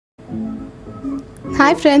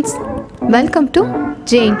Hi friends, welcome to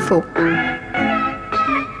J-Info.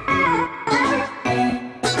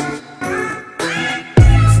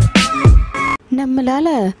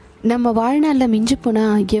 நம்ம வாழ்நாளில் மிஞ்சி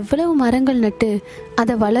போனால் எவ்வளவு மரங்கள் நட்டு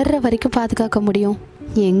அதை வளர்கிற வரைக்கும் பாதுகாக்க முடியும்?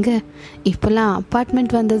 எங்கே இப்போல்லாம்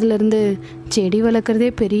அப்பார்ட்மெண்ட் வந்ததுலேருந்து செடி வளர்க்குறதே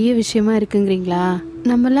பெரிய விஷயமா இருக்குங்கிறீங்களா?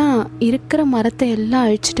 நம்மலாம் இருக்கிற மரத்தை எல்லாம்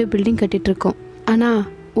அழிச்சிட்டு பில்டிங் கட்டிகிட்ருக்கோம். ஆனால்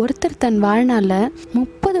ஒருத்தர் தன் வாழ்நாளில்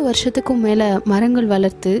 30 வருஷத்துக்கும் மேலே மரங்கள்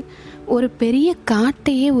வளர்த்து ஒரு பெரிய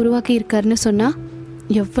காட்டையே உருவாக்கி இருக்காருன்னு சொன்னால்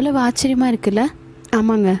எவ்வளவு ஆச்சரியமாக இருக்குல்ல?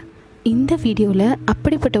 ஆமாங்க, இந்த வீடியோவில்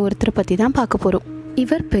அப்படிப்பட்ட ஒருத்தரை பற்றி தான் பார்க்க போகிறோம்.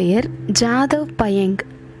 இவர் பெயர் ஜாதவ் பயங்.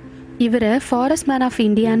 இவரை ஃபாரஸ்ட் மேன் ஆஃப்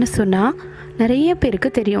இந்தியான்னு சொன்னால் நிறைய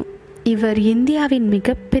பேருக்கு தெரியும். இவர் இந்தியாவின்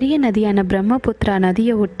மிகப்பெரிய நதியான பிரம்மபுத்திரா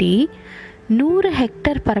நதியை ஒட்டி 100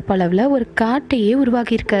 ஹெக்டேர் பரப்பளவில் ஒரு காட்டையே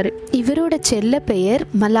உருவாக்கியிருக்காரு. இவரோட செல்ல பெயர்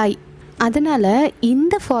மலாய். அதனால்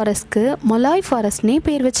இந்த ஃபாரஸ்ட்க்கு மலாய் ஃபாரஸ்ட்னே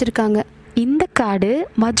பேர் வச்சுருக்காங்க. இந்த காடு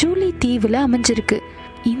மஜூலி தீவில் அமைஞ்சிருக்கு.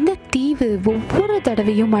 இந்த தீவு ஒவ்வொரு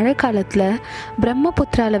தடவையும் மழை காலத்தில்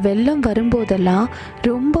பிரம்மபுத்திராவில் வெள்ளம் வரும்போதெல்லாம்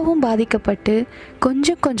ரொம்பவும் பாதிக்கப்பட்டு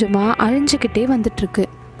கொஞ்சம் கொஞ்சமாக அழிஞ்சிக்கிட்டே வந்துட்டுருக்கு.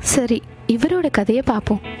 சரி, இவரோட கதையை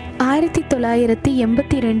பார்ப்போம்.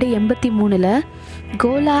 1982-83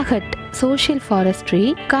 கோலாஹட் சோஷியல் ஃபாரஸ்ட்ரி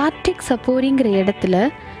கார்டிக் சப்போரிங்கிற இடத்துல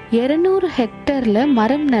 200 ஹெக்டேரில்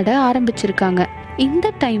மரம் நட ஆரம்பிச்சிருக்காங்க. இந்த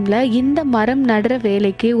டைமில் இந்த மரம் நடுற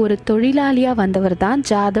வேலைக்கு ஒரு தொழிலாளியாக வந்தவர் தான்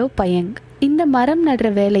ஜாதவ் பயங். இந்த மரம் நடுற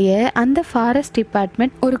வேலையை அந்த ஃபாரஸ்ட்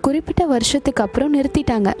டிபார்ட்மெண்ட் ஒரு குறிப்பிட்ட வருஷத்துக்கு அப்புறம்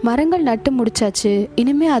நிறுத்திட்டாங்க. மரங்கள் நட்டு முடிச்சாச்சு,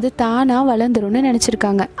 இனிமே அது தானா வளர்ந்துரும்னு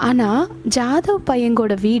நினைச்சிருக்காங்க. ஆனா ஜாதவ்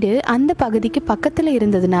பயங்கோட வீடு அந்த பகுதிக்கு பக்கத்துல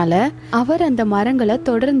இருந்ததுனால அவர் அந்த மரங்களை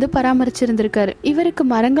தொடர்ந்து பராமரிச்சிருந்திருக்காரு. இவருக்கு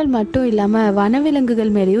மரங்கள் மட்டும் இல்லாம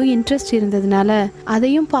வனவிலங்குகள் மேலேயும் இன்ட்ரெஸ்ட் இருந்ததுனால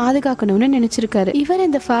அதையும் பாதுகாக்கணும்னு நினைச்சிருக்காரு. இவர்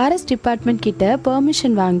இந்த ஃபாரஸ்ட் டிபார்ட்மெண்ட் கிட்ட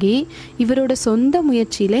பெர்மிஷன் வாங்கி இவரோட சொந்த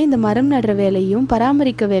முயற்சியில இந்த மரம் நடுற வேலையும்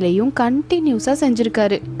பராமரிக்க வேலையும் கண்டினியூஸா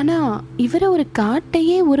செஞ்சிருக்காரு. ஆனா இவரை ஒரு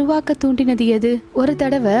காட்டையே உருவாக்க தூண்டினது எது? ஒரு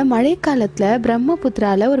தடவை மழை காலத்துல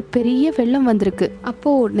பிரம்மபுத்திரால ஒரு பெரிய வெள்ளம் வந்திருக்கு.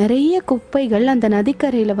 அப்போ நிறைய குப்பைகள் அந்த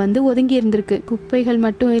நதிக்கரையில வந்து ஒதுங்கி இருந்திருக்கு. குப்பைகள்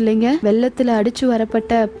மட்டும் இல்லைங்க, வெள்ளத்துல அடிச்சு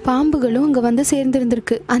வரப்பட்ட பாம்புகளும் அங்க வந்து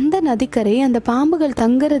சேர்ந்திருந்திருக்கு. அந்த நதிக்கரை அந்த பாம்புகள்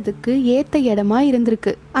தங்குறதுக்கு ஏத்த இடமா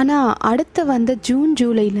இருந்திருக்கு. ஆனா அடுத்த வந்த ஜூன்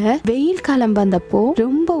ஜூலைல வெயில் காலம் வந்தப்போ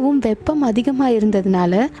ரொம்பவும் வெப்பம் அதிகமா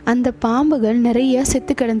இருந்ததுனால அந்த பாம்புகள் நிறைய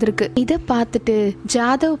செத்து கிடந்திருக்கு. இத பார்த்துட்டு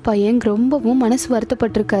ஜாதவ் பயங் ரொம்பவும் மனசு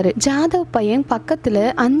வருத்தப்பட்டிருக்காரு. ஜாதவ் பயங் பக்கத்துல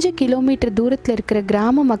 5 கிலோமீட்டர் தூரத்துல இருக்கிற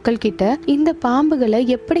கிராம மக்கள் கிட்ட இந்த பாம்புகளை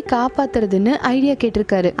எப்படி காப்பாத்துறதுன்னு ஐடியா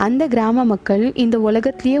கேட்டிருக்காரு. அந்த கிராம மக்கள் இந்த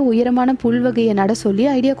உலகத்திலேயே உயரமான புல்வகையை நட சொல்லி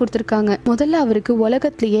ஐடியா கொடுத்திருக்காங்க. முதல்ல அவருக்கு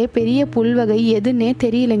உலகத்திலேயே பெரிய புல்வகை எதுன்னே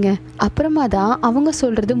தெரியலைங்க. அப்புறமா தான் அவங்க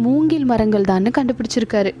சொல்றது மூங்கில் மரங்கள் தான்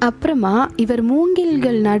கண்டுபிடிச்சிருக்காரு. அப்புறமா இவர்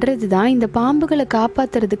மூங்கில்கள் நடுறதுதான் இந்த பாம்புகளை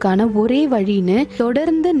காப்பாத்துறதுக்கான ஒரே வழின்னு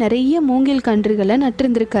தொடர்ந்து நிறைய மூங்கில் கன்றுகளை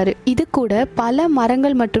நட்டிருந்திருக்காரு. இது கூட பல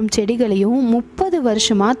மரங்கள் மற்றும் செடிகளையும் 30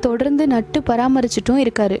 வருஷமா தொடர்ந்து நட்டு பராமரிச்சுட்டும்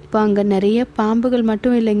இருக்காரு. இப்போ அங்க நிறைய பாம்புகள்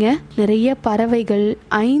மட்டும் இல்லைங்க, நிறைய பறவைகள்,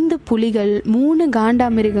 5 புலிகள், 3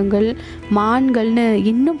 காண்டாமிருகங்கள், மான்கள்னு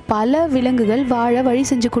இன்னும் பல விலங்குகள் வாழ வழி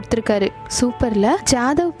செஞ்சு கொடுத்திருக்காரு. சூப்பர்ல.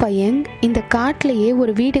 ஜாதவ் பயங் இந்த காட்டிலேயே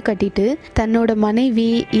ஒரு வீடு கட்டிட்டு தன்னோட மனைவி,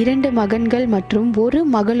 2 மகன்கள் மற்றும் ஒரு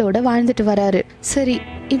மகளோட வாழ்ந்துட்டு வராரு. சரி,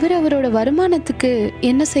 இவர் அவரோட வருமானத்துக்கு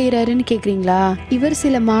என்ன செய்யறாருன்னு கேக்குறீங்களா? இவர்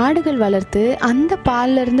சில மாடுகள் வளர்த்து அந்த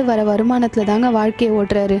பால்ல இருந்து வர வருமானத்துல தாங்க வாழ்க்கையை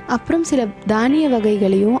ஓட்டுறாரு. அப்புறம் சில தானிய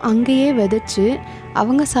வகைகளையும் அங்கேயே விதைச்சு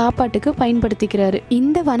அவங்க சாப்பாட்டுக்கு பயன்படுத்திக்கிறாரு.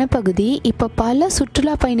 இந்த வனப்பகுதி இப்ப பல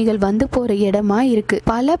சுற்றுலா பயணிகள் வந்து போற இடமா இருக்கு.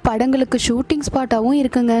 பல படங்களுக்கு ஷூட்டிங் ஸ்பாட்டாவும்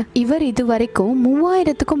இருக்குங்க. இவர் இது வரைக்கும்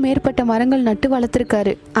 3000க்கும் மேற்பட்ட மரங்கள் நட்டு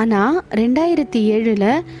வளர்த்திருக்காரு. ஆனா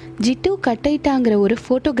 2007 ஜிட்டு கட்டைட்டாங்கிற ஒரு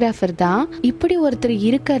போட்டோகிராஃபர் தான் இப்படி ஒருத்தர்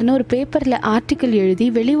இருக்காருன்னு ஒரு பேப்பர்ல ஆர்டிக்கல் எழுதி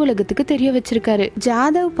வெளி உலகத்துக்கு தெரிய வச்சிருக்காரு.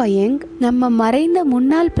 ஜாதவ் பயங் நம்ம மறைந்த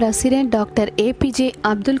முன்னாள் president doctor APJ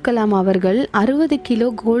Abdul Kalam அவர்கள் 60 கிலோ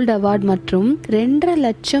கோல்டு அவார்ட் மற்றும் 2.5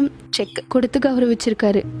 லட்சம் செக் கொடுத்து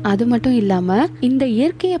கௌரவிச்சிருக்காரு. அது மட்டும் இல்லாம இந்த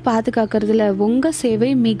இயற்கையை பாதுகாக்கிறதுல உங்க சேவை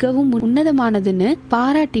மிகவும் உன்னதமானதுன்னு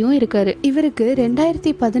பாராட்டியும் இருக்காரு. இவருக்கு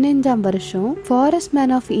 2015 வருஷம் ஃபாரஸ்ட்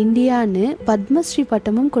மேன் ஆஃப் இந்தியான்னு பத்மஸ்ரீ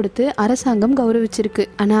பட்டமும் கொடுத்து அரசாங்கம் கௌரவிச்சிருக்கு.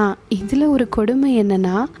 ஆனா இதுல ஒரு கொடுமை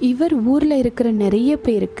என்னன்னா, இவர் ஊர்ல இருக்கிற நிறைய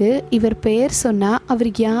பேருக்கு இவர் பெயர் சொன்னா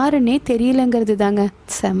அவர் யாருன்னே தெரியலங்கிறது தாங்க.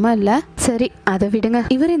 செம்ம இல்ல? சரி, அதை விடுங்க.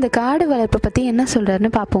 இவர் இந்த காடு வளர்ப்பை பத்தி என்ன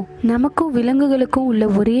சொல்றாருன்னு பாப்போம். நமக்கும் விலங்குகளுக்கும் உள்ள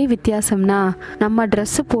ஒரே வித்தியாசம்னா நம்ம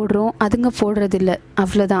ட்ரெஸ் போடுறோம், அதுங்க போடுறதில்ல,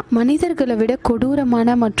 அவ்வளோதான். மனிதர்களை விட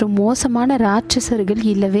கொடூரமான மற்றும் மோசமான ராட்சசர்கள்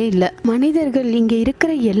இல்லவே இல்லை. மனிதர்கள் இங்க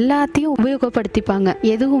இருக்கிற எல்லாத்தையும் உபயோகப்படுத்திப்பாங்க,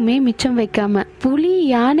 எதுவுமே மிச்சம் வைக்காம. புலி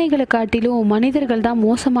யானைகளை காட்டிலும் மனிதர்கள் தான்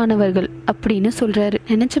மோசமானவர்கள் அப்படின்னு சொல்றாரு.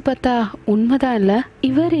 நினைச்சு பார்த்தா உண்மைதான் இல்ல?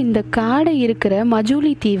 இவர் இந்த காடை இருக்கிற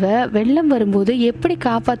மஜூலி தீவை வெள்ளம் வரும்போது எப்படி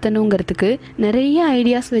காப்பாற்றணுங்கிறதுக்கு நிறைய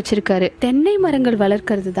ஐடியாஸ் வச்சிருக்காரு. தென்னை மரங்கள்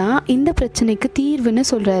வளர்க்கறது தான் இந்த பிரச்சனைக்கு தீர்வுன்னு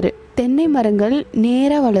சொல்றாரு. தென்னை மரங்கள்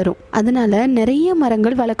நேரா வளரும், அதனால நிறைய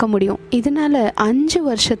மரங்கள் வளர்க்க முடியும். இதனால 5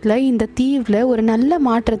 வருஷத்துல இந்த தீவுல ஒரு நல்ல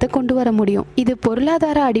மாற்றத்தை கொண்டு வர முடியும். இது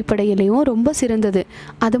பொருளாதார அடிப்படையிலையும் ரொம்ப சிறந்தது.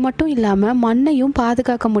 அது மட்டும் இல்லாம மண்ணையும்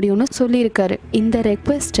பாதுகாக்க முடியும்னு சொல்லியிருக்காரு. இந்த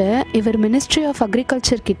ரெக்வெஸ்ட்டை இவர் மினிஸ்ட்ரி ஆஃப்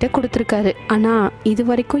அக்ரிகல்ச்சர் கிட்ட கொடுத்திருக்காரு. ஆனா இது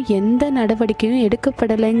வரைக்கும் எந்த நடவடிக்கையும்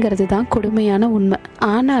எடுக்கப்படலைங்கிறது தான் கொடுமையான உண்மை.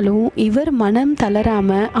 ஆனாலும் இவர் மனம்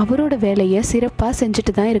தளராம அவரோட வேலையை சிறப்பா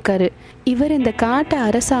செஞ்சுட்டு தான் இருக்காரு. இவர் இந்த காட்டு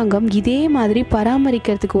அரசாங்கம் இதே மாதிரி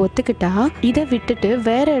பராமரிக்கிறதுக்கு ஒத்துக்கிட்டா இதை விட்டுட்டு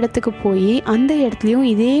வேற இடத்துக்கு போய் அந்த இடத்துலயும்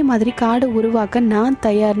இதே மாதிரி காடு உருவாக்க நான்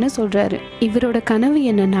தயார்னு சொல்றாரு. இவரோட கனவு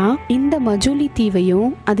என்னன்னா, இந்த மஜூலி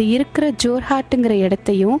தீவையும் அது இருக்கிற ஜோர்ஹாட்டுங்கிற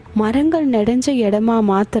இடத்தையும் மரங்கள் நிறைஞ்ச இடமா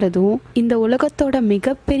மாத்துறதும், இந்த உலகத்தோட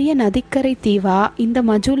மிகப்பெரிய நதிக்கரை தீவா இந்த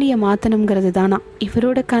மஜூலியை மாத்தணுங்கிறது தானா.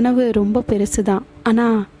 இவரோட கனவு ரொம்ப பெருசுதான். ஆனா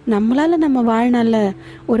நம்மளால நம்ம வாழ்நாள்ல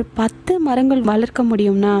ஒரு 10 மரங்கள் வளர்க்க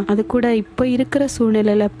முடியும்னா அது கூட இப்போ இருக்கிற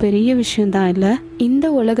சூழ்நிலையில பெரிய விஷயம்தான் இல்ல? இந்த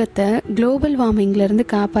உலகத்தை குளோபல் வார்மிங்ல இருந்து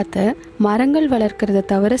காப்பாத்த மரங்கள் வளர்க்கறத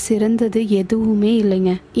தவிர சிறந்தது எதுவுமே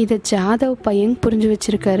இல்லைங்க. இதை ஜாதவ் பையன் புரிஞ்சு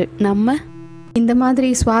வச்சிருக்காரு. நம்ம இந்த மாதிரி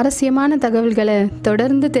சுவாரஸ்யமான தகவல்களை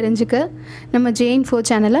தொடர்ந்து தெரிஞ்சுக்க நம்ம JN4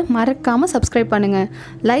 சேனலை மறக்காம சப்ஸ்கிரைப் பண்ணுங்க,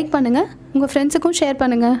 லைக் பண்ணுங்க, உங்க ஃப்ரெண்ட்ஸுக்கும் ஷேர்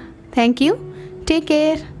பண்ணுங்க. தேங்க்யூ. Take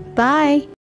care. பாய்.